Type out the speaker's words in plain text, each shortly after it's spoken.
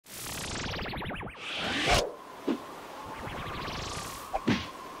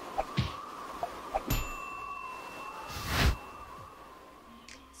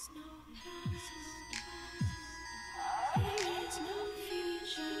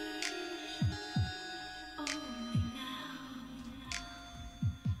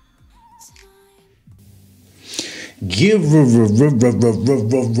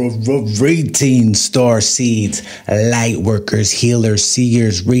Rating star seeds, light workers, healers,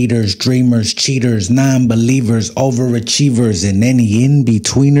 seers, readers, dreamers, cheaters, non-believers, overachievers, and any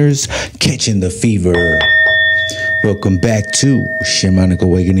in-betweeners catching the fever. Welcome back to Shamanic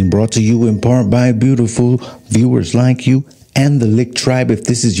Awakening, brought to you in part by beautiful viewers like you and the Lick Tribe. If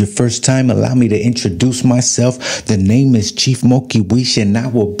this is your first time, allow me to introduce myself. The name is Chief Moquiuix, and I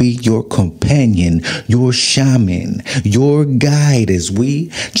will be your companion, your shaman, your guide as we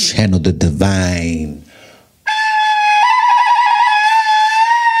channel the divine.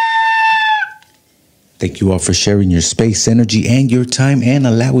 Thank you all for sharing your space, energy, and your time, and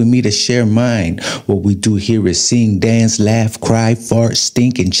allowing me to share mine. What we do here is sing, dance, laugh, cry, fart,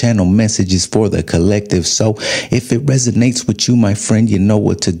 stink, and channel messages for the collective. So if it resonates with you, my friend, you know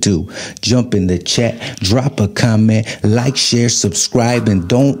what to do. Jump in the chat, drop a comment, like, share, subscribe, and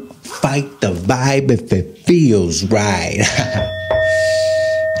don't fight the vibe if it feels right.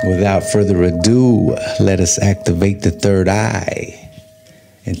 Without further ado, let us activate the third eye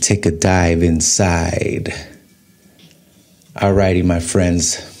and take a dive inside. Alrighty, my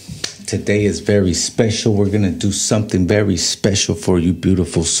friends. Today is very special. We're going to do something very special for you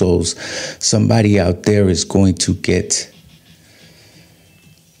beautiful souls. Somebody out there is going to get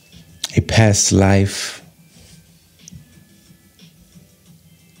a past life,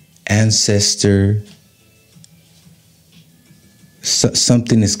 ancestor.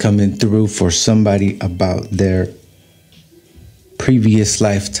 Something is coming through for somebody about their previous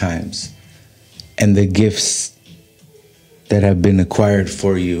lifetimes and the gifts that have been acquired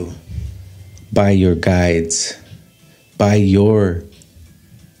for you by your guides, by your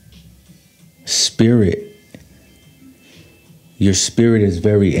spirit. Your spirit is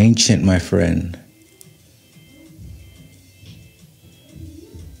very ancient, my friend.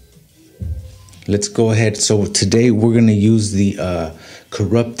 Let's go ahead. So today we're going to use the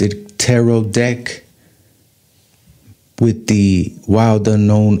Corrupted Tarot deck with the Wild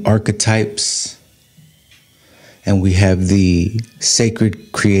Unknown Archetypes, and we have the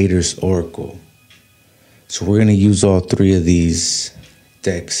Sacred Creators Oracle. So we're going to use all three of these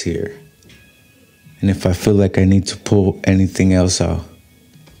decks here. And if I feel like I need to pull anything else, I'll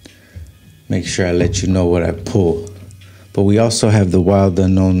make sure I let you know what I pull. But we also have the Wild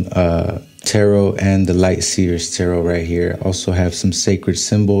Unknown Tarot and the Light Seers Tarot right here. Also have some sacred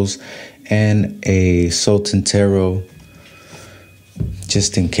symbols and a Sultan Tarot,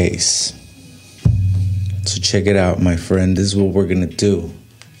 just in case. So check it out, my friend. This is what we're going to do.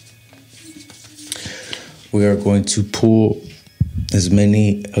 We are going to pull as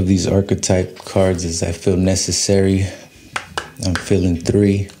many of these archetype cards as I feel necessary. I'm feeling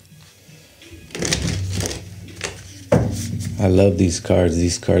 3. I love these cards.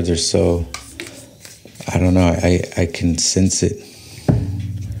 These cards are so, I don't know, I can sense it.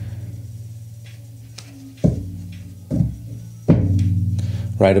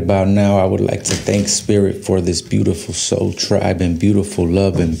 Right about now, I would like to thank Spirit for this beautiful soul tribe and beautiful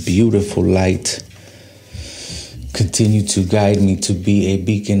love and beautiful light. Continue to guide me to be a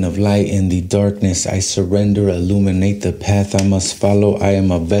beacon of light in the darkness. I surrender, illuminate the path I must follow. I am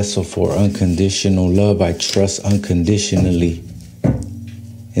a vessel for unconditional love. I trust unconditionally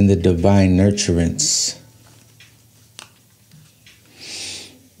in the divine nurturance.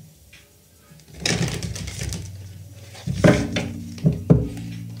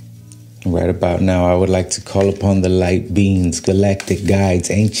 Right about now, I would like to call upon the light beings, galactic guides,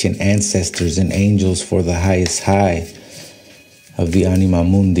 ancient ancestors, and angels for the highest high of the Anima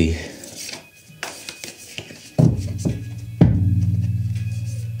Mundi.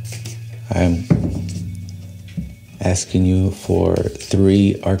 I'm asking you for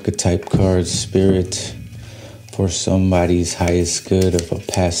 3 archetype cards, Spirit, for somebody's highest good of a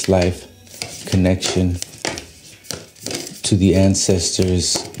past life connection to the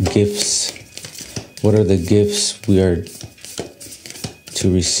ancestors' gifts. What are the gifts we are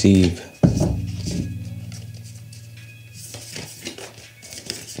to receive?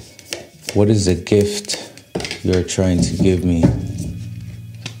 What is the gift you are trying to give me?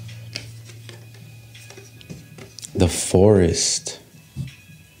 The forest.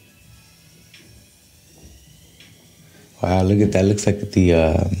 Wow, look at that. Looks like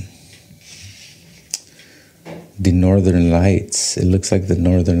the Northern Lights. It looks like the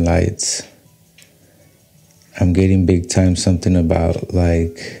Northern Lights. I'm getting big time something about,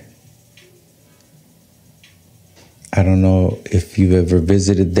 like, I don't know if you've ever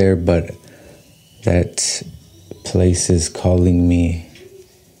visited there, but that place is calling me.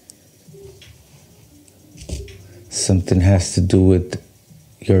 Something has to do with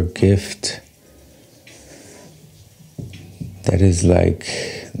your gift. that is like,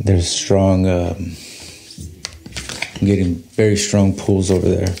 there's strong, I'm getting very strong pulls over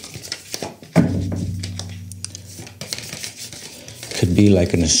there. Could be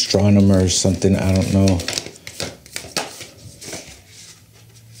like an astronomer or something, I don't know.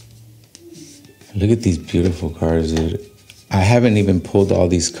 Look at these beautiful cards, dude. I haven't even pulled all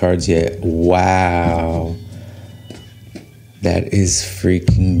these cards yet. Wow. That is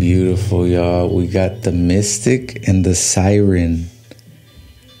freaking beautiful, y'all. We got the Mystic and the Siren.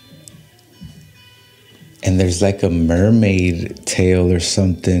 And there's like a mermaid tail or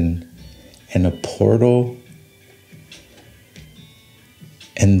something. And a portal.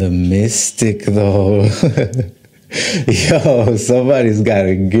 And the Mystic, though. Yo, somebody's got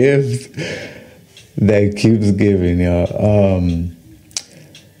a gift that keeps giving, y'all.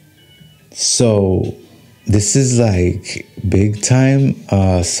 So this is like big time.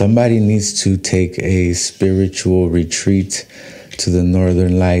 Somebody needs to take a spiritual retreat to the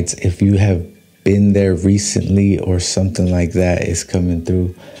Northern Lights. If you have been there recently or something like that is coming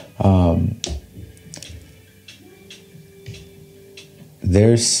through,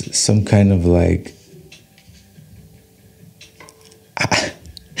 there's some kind of like,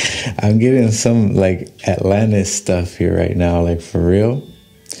 I'm getting some like Atlantis stuff here right now, like for real.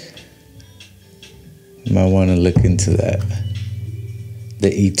 You might want to look into that.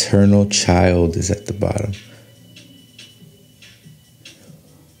 The Eternal Child is at the bottom.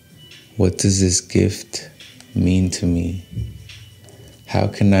 What does this gift mean to me? How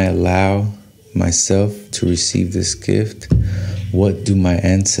can I allow myself to receive this gift? What do my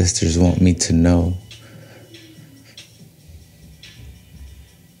ancestors want me to know?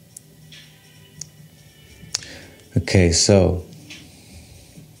 Okay, so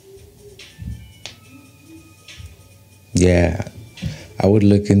yeah, I would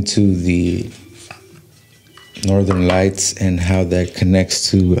look into the Northern Lights and how that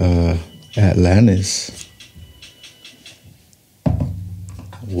connects to Atlantis.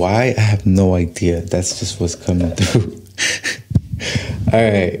 Why? I have no idea. That's just what's coming through. All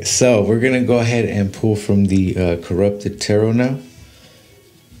right, so we're going to go ahead and pull from the Corrupted Tarot now.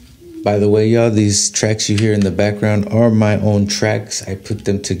 By the way, y'all, these tracks you hear in the background are my own tracks. I put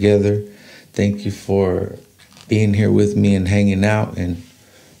them together. Thank you for being here with me and hanging out and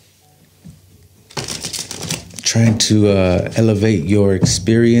trying to elevate your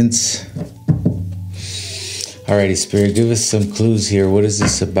experience. Alrighty, Spirit, give us some clues here. What is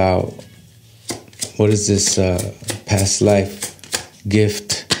this about? What is this past life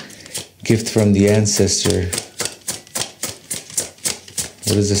gift from the ancestor?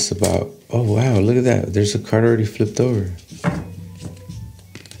 What is this about? Oh, wow, look at that. There's a card already flipped over.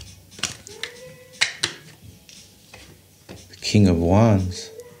 The King of Wands.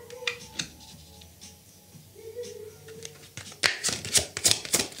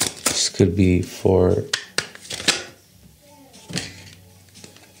 This could be for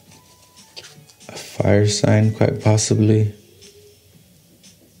a fire sign, quite possibly.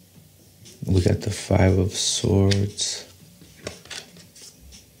 We got the Five of Swords.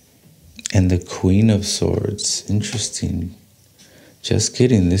 And the Queen of Swords. Interesting. Just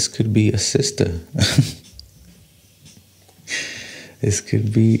kidding. This could be a sister. This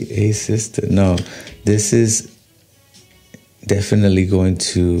could be a sister. No, this is definitely going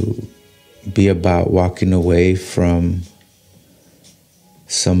to be about walking away from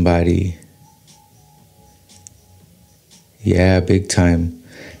somebody. Yeah, big time.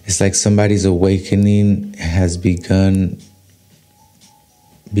 It's like somebody's awakening has begun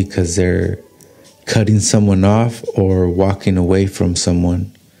because they're cutting someone off or walking away from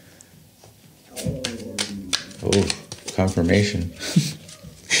someone. Oh, confirmation.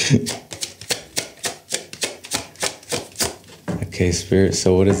 Okay, Spirit,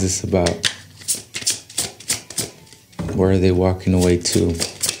 so what is this about? Where are they walking away to?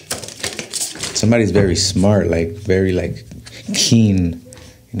 Somebody's very smart, like very like keen.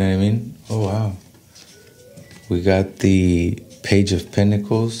 You know what I mean? Oh, wow. We got the Page of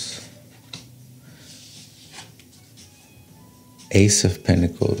Pentacles, Ace of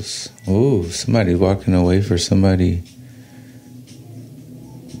Pentacles. Oh, somebody walking away for somebody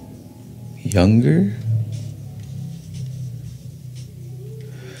younger.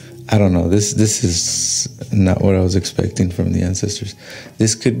 I don't know. This is not what I was expecting from the ancestors.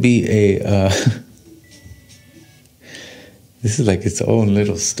 This could be a. This is like its own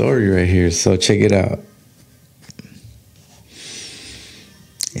little story right here. So check it out.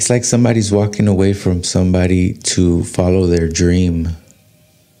 It's like somebody's walking away from somebody to follow their dream.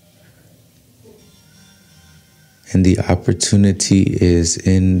 And the opportunity is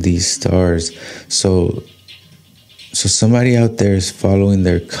in these stars. So So somebody out there is following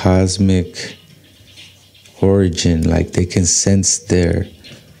their cosmic origin, like they can sense their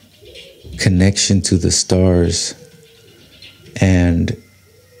connection to the stars, and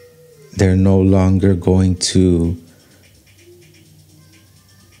they're no longer going to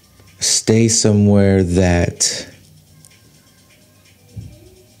stay somewhere that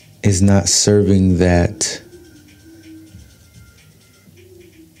is not serving that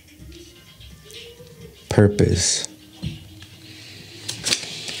purpose.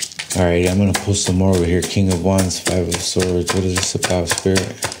 All right, I'm going to pull some more over here. King of Wands, Five of Swords. What is this about,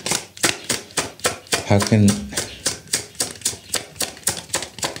 Spirit? How can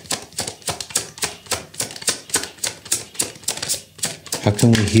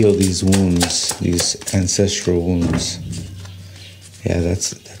we heal these wounds, these ancestral wounds? Yeah,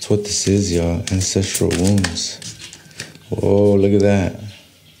 that's what this is, y'all. Ancestral wounds. Whoa, look at that.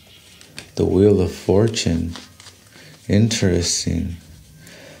 The Wheel of Fortune. Interesting.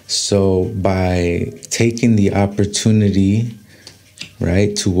 So by taking the opportunity,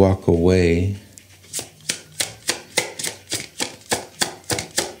 right, to walk away,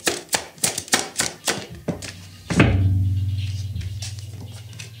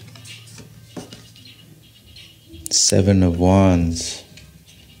 Seven of Wands,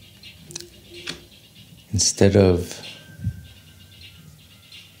 instead of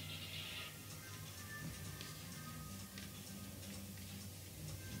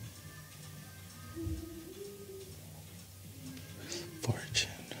fortune.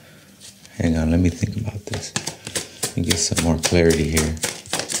 Hang on, let me think about this. Let me get some more clarity here.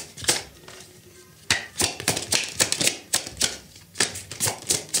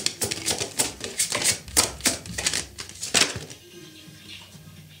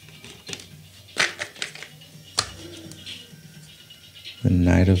 The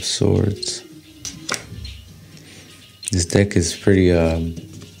Knight of Swords. This deck is pretty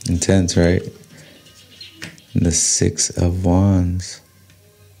intense, right? And the Six of Wands.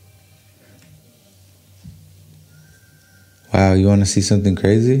 Wow, you want to see something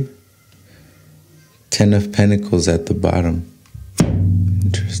crazy? Ten of Pentacles at the bottom.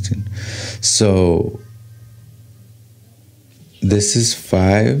 Interesting. So this is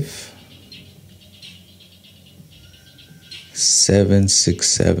 5, 7, 6,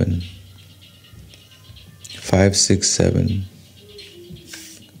 7. 5, 6, 7.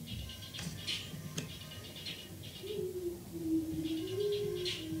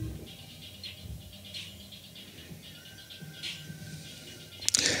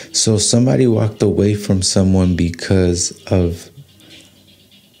 So somebody walked away from someone because of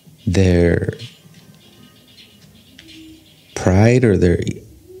their pride or their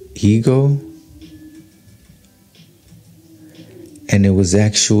ego. And it was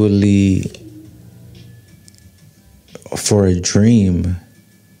actually for a dream,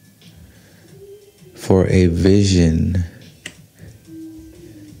 for a vision.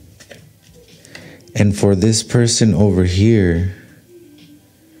 And for this person over here,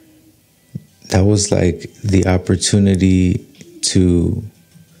 that was like the opportunity to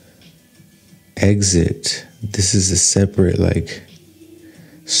exit. This is a separate like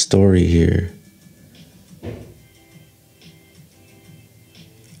story here.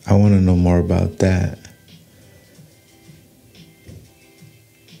 I want to know more about that.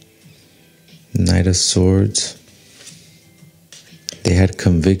 Knight of Swords. They had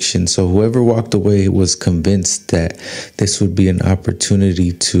conviction. So whoever walked away was convinced that this would be an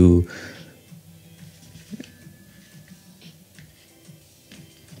opportunity to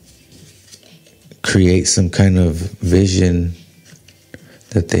create some kind of vision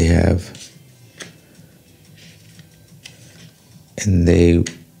that they have. And they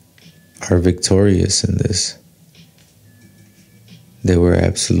are victorious in this. They were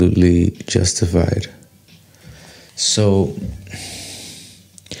absolutely justified. So,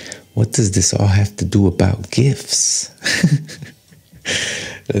 what does this all have to do about gifts?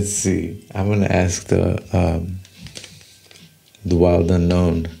 Let's see. I'm going to ask the Wild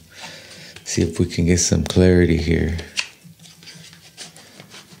Unknown. See if we can get some clarity here.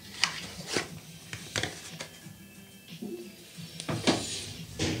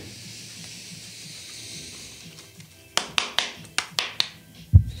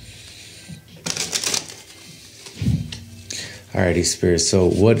 Alrighty, Spirit. So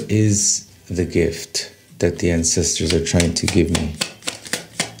what is the gift that the ancestors are trying to give me?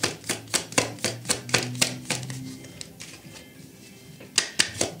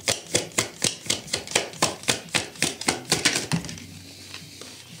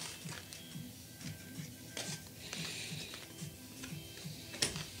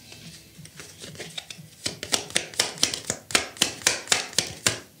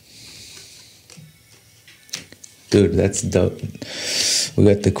 Dude, that's dope. We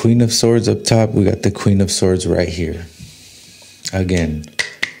got the Queen of Swords up top. We got the Queen of Swords right here. Again.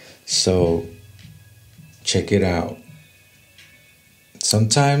 So, check it out.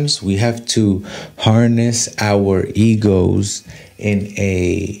 Sometimes we have to harness our egos in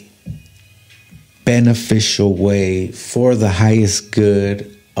a beneficial way for the highest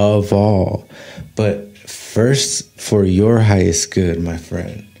good of all. But first, for your highest good, my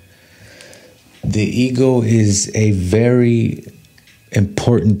friend. The ego is a very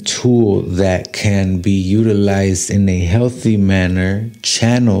important tool that can be utilized in a healthy manner,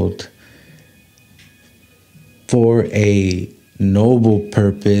 channeled for a noble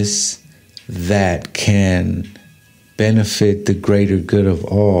purpose that can benefit the greater good of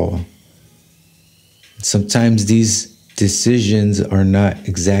all. Sometimes these decisions are not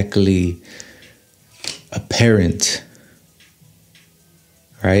exactly apparent,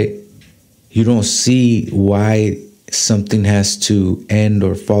 right? You don't see why something has to end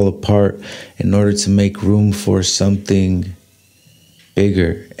or fall apart in order to make room for something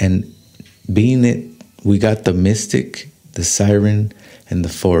bigger. And being it, we got the mystic, the siren, and the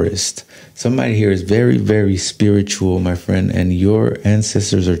forest. Somebody here is very, very spiritual, my friend, and your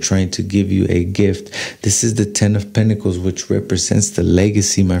ancestors are trying to give you a gift. This is the 10 of Pentacles, which represents the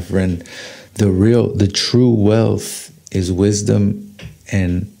legacy, my friend. The true wealth is wisdom,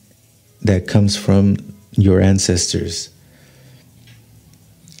 and that comes from your ancestors.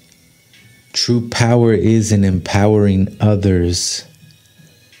 True power is in empowering others.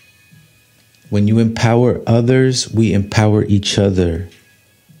 When you empower others, we empower each other.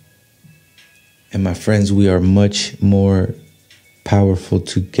 And my friends, we are much more powerful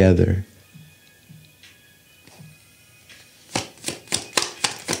together.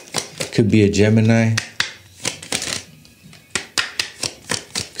 Could be a Gemini.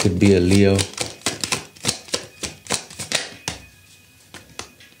 Could be a Leo.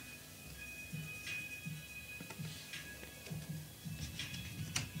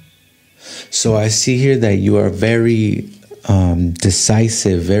 So I see here that you are very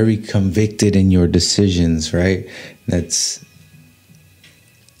decisive, very convicted in your decisions, right? That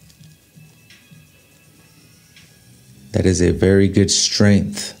is a very good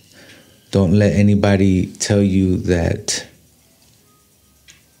strength. Don't let anybody tell you that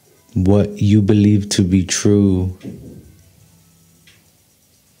what you believe to be true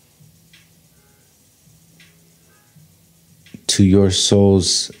to your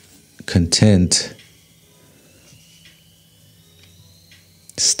soul's content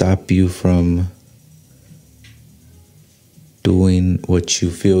stop you from doing what you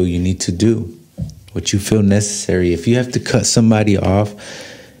feel you need to do, what you feel necessary. If you have to cut somebody off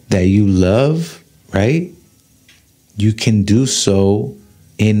that you love, right, you can do so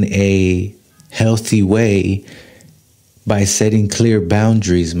in a healthy way by setting clear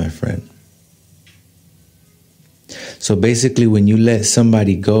boundaries, my friend. So basically, when you let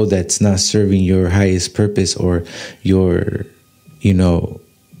somebody go that's not serving your highest purpose, or your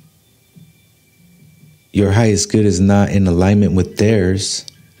highest good is not in alignment with theirs,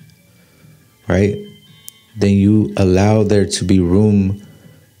 right? Then you allow there to be room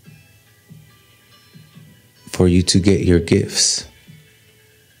for you to get your gifts.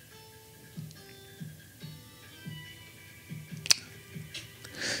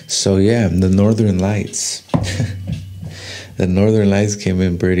 So yeah, the Northern Lights. The Northern Lights came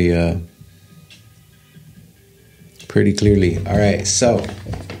in pretty clearly. All right, so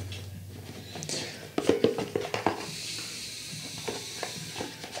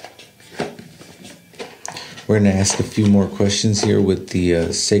we're going to ask a few more questions here with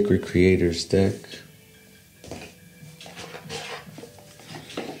the Sacred Creators deck.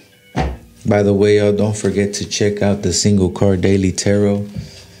 By the way, y'all, don't forget to check out the Single Card Daily Tarot.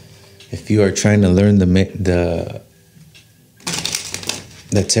 If you are trying to learn the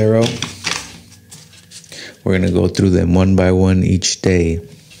tarot, we're going to go through them one by one each day.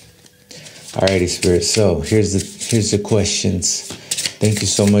 Alrighty, Spirit. So here's the questions. Thank you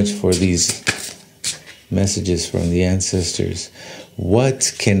so much for these messages from the ancestors.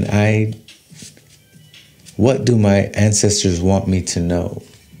 What do my ancestors want me to know?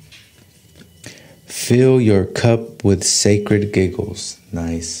 Fill your cup with sacred giggles.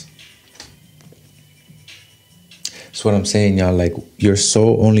 Nice. That's what I'm saying, y'all. Like, your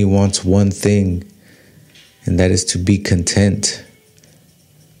soul only wants one thing, and that is to be content,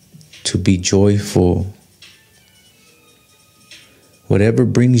 to be joyful. Whatever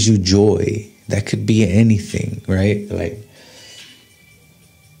brings you joy, that could be anything, right? Like,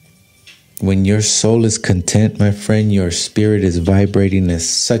 when your soul is content, my friend, your spirit is vibrating at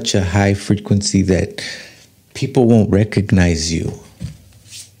such a high frequency that people won't recognize you.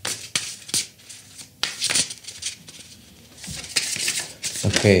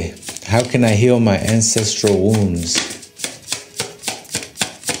 Okay, how can I heal my ancestral wounds?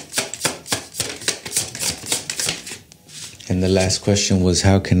 And the last question was,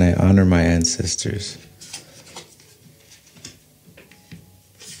 how can I honor my ancestors?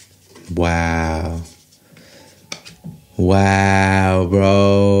 Wow. Wow,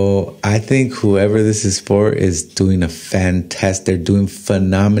 bro. I think whoever this is for is doing they're doing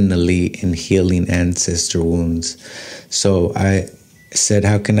phenomenally in healing ancestor wounds. So I said,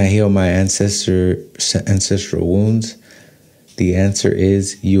 how can I heal my ancestral wounds? The answer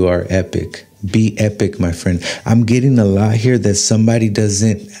is, you are epic. Be epic, my friend. I'm getting a lot here that somebody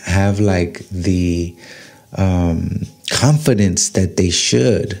doesn't have like the confidence that they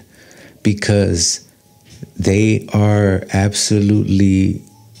should, because they are absolutely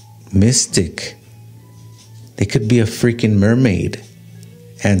mystic. They could be a freaking mermaid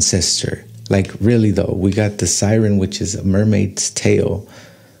ancestor. Like, really though, we got the siren, which is a mermaid's tail.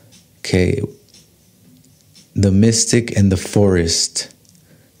 Okay. The mystic and the forest.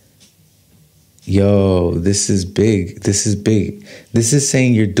 Yo, this is big. This is big. This is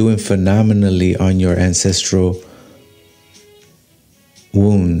saying you're doing phenomenally on your ancestral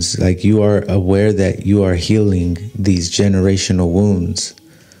wounds. Like, you are aware that you are healing these generational wounds.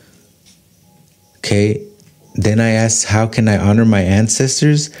 Okay. Then I asked, how can I honor my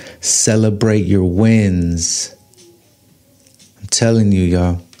ancestors? Celebrate your wins. I'm telling you,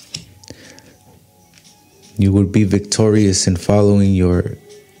 y'all. You would be victorious in following your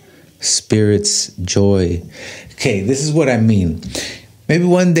spirit's joy. Okay, this is what I mean. Maybe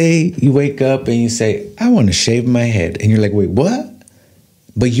one day you wake up and you say, I want to shave my head. And you're like, wait, what?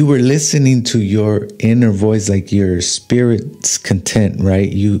 But you were listening to your inner voice, like your spirit's content, right?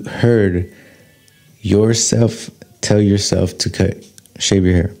 You heard yourself tell yourself to shave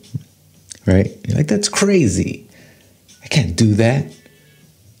your hair, right? You're like, that's crazy. I can't do that.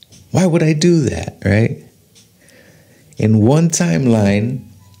 Why would I do that, right? In one timeline,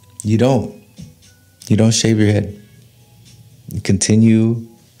 you don't shave your head. You continue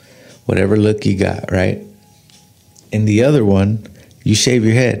whatever look you got, right? In the other one, you shave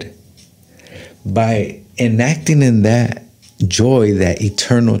your head. By enacting in that joy, that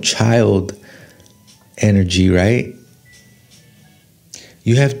eternal child energy, right?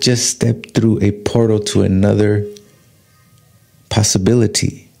 You have just stepped through a portal to another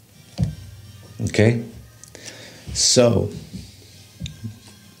possibility. Okay? So,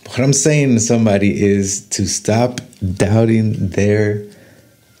 what I'm saying to somebody is to stop doubting their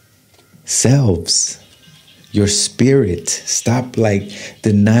selves, your spirit. Stop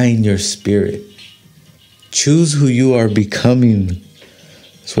denying your spirit. Choose who you are becoming.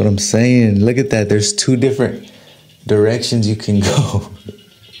 That's what I'm saying. Look at that. There's two different directions you can go.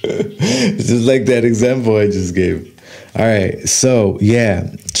 Just like that example I just gave. All right. So,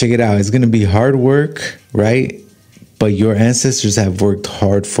 yeah, check it out. It's going to be hard work, right? But your ancestors have worked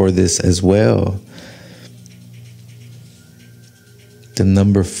hard for this as well. The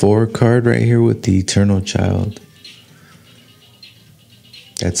number 4 card right here with the eternal child.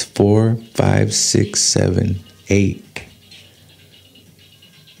 That's 4, 5, 6, 7, 8.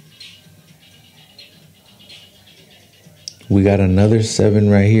 We got another 7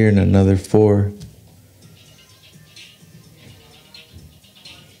 right here and another 4.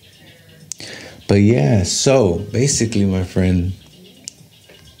 But yeah, so basically, my friend,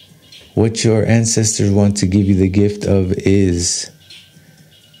 what your ancestors want to give you the gift of is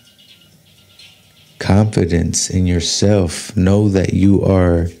confidence in yourself. Know that you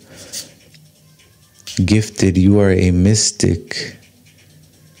are gifted. You are a mystic.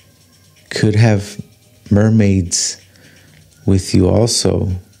 Could have mermaids with you also.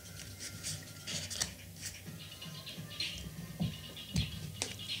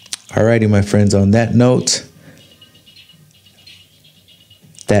 Alrighty, my friends, on that note,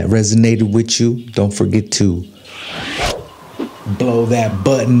 that resonated with you, don't forget to blow that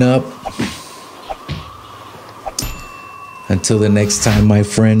button up. Until the next time, my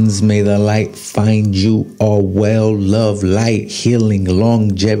friends, may the light find you all well. Love, light, healing,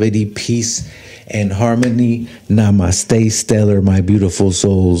 longevity, peace, and harmony. Namaste, stellar, my beautiful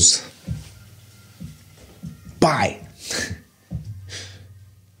souls. Bye.